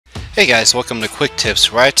Hey guys, welcome to Quick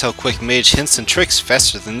Tips, where I tell quick mage hints and tricks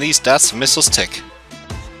faster than these dots of missiles tick.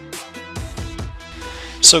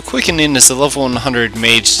 So Quickening is the level 100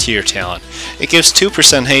 mage tier talent. It gives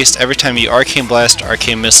 2% haste every time you Arcane Blast,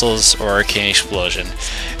 Arcane Missiles, or Arcane Explosion.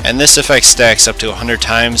 And this effect stacks up to 100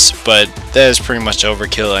 times, but that is pretty much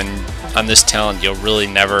overkill, and on this talent you'll really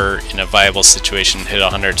never, in a viable situation, hit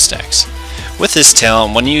 100 stacks. With this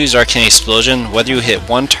talent, when you use Arcane Explosion, whether you hit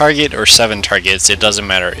 1 target or 7 targets, it doesn't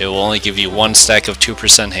matter. It will only give you 1 stack of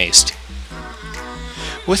 2% haste.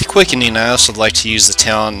 With Quickening, I also like to use the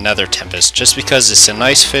talent Nether Tempest, just because it's a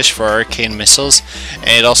nice fish for Arcane Missiles, and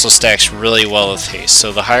it also stacks really well with haste.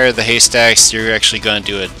 So the higher the haste stacks, you're actually going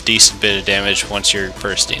to do a decent bit of damage once you're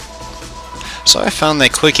bursting. So I found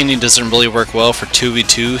that Quickening doesn't really work well for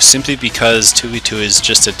 2v2 simply because 2v2 is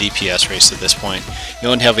just a DPS race at this point. You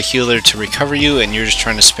don't have a healer to recover you and you're just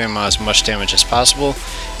trying to spam out as much damage as possible,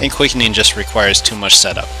 and Quickening just requires too much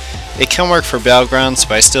setup. It can work for Battlegrounds,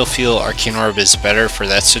 but I still feel Arcane Orb is better for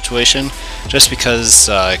that situation, just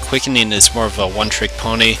because Quickening is more of a one-trick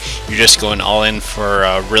pony. You're just going all in for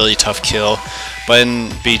a really tough kill. But in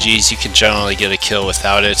BGs you can generally get a kill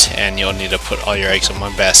without it, and you'll need to put all your eggs in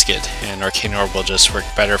one basket, and Arcane Orb will just work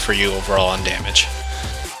better for you overall on damage.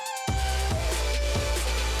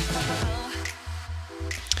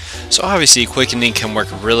 So obviously Quickening can work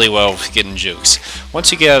really well with getting jukes.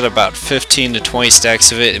 Once you get about 15 to 20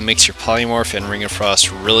 stacks of it, it makes your Polymorph and Ring of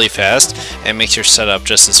Frost really fast, and makes your setup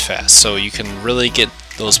just as fast. So you can really get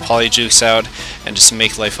those poly jukes out and just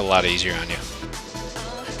make life a lot easier on you.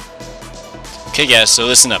 Okay guys, so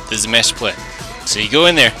listen up, this is the master plan. So you go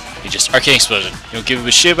in there, you just Arcane Explosion. You don't give a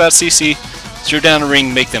shit about CC, throw down a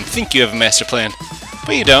ring, make them think you have a master plan.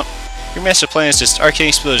 But you don't. Your master plan is just Arcane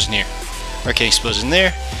Explosion here, Arcane Explosion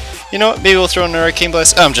there. You know what, maybe we'll throw in an Arcane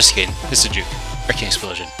Blast. Oh, I'm just kidding, it's a juke. Arcane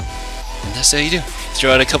Explosion. And that's how you do.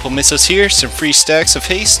 Throw out a couple missiles here, some free stacks of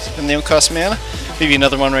haste, and they don't cost mana. Maybe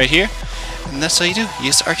another one right here. And that's how you do. You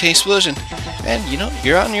use Arcane Explosion. And you know,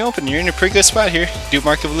 you're out in the open, you're in a pretty good spot here. Do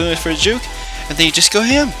Mark of Lunath for a juke. And then you just go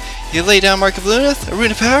ham. You lay down Mark of Lunath, a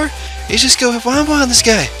Rune of Power, you just go wombo on this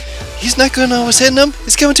guy. He's not going to know what's hitting him.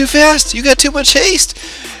 He's coming too fast. You got too much haste.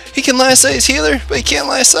 He can line sight his healer, but he can't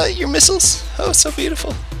line sight your missiles. Oh, it's so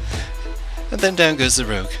beautiful. And then down goes the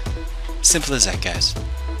rogue. Simple as that, guys.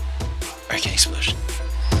 Arcane Explosion.